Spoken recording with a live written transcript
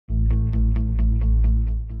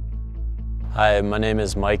Hi, my name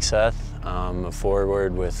is Mike Seth. I'm a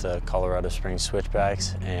forward with Colorado Springs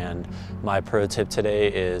Switchbacks, and my pro tip today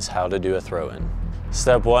is how to do a throw-in.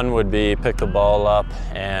 Step one would be pick the ball up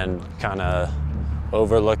and kind of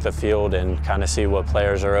overlook the field and kind of see what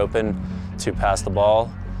players are open to pass the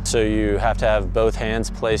ball. So you have to have both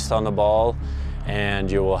hands placed on the ball,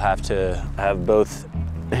 and you will have to have both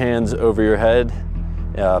hands over your head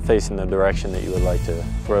facing the direction that you would like to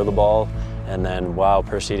throw the ball. And then while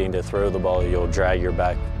proceeding to throw the ball, you'll drag your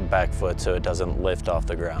back foot so it doesn't lift off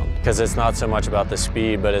the ground. Because it's not so much about the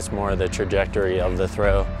speed, but it's more the trajectory of the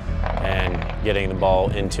throw and getting the ball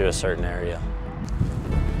into a certain area.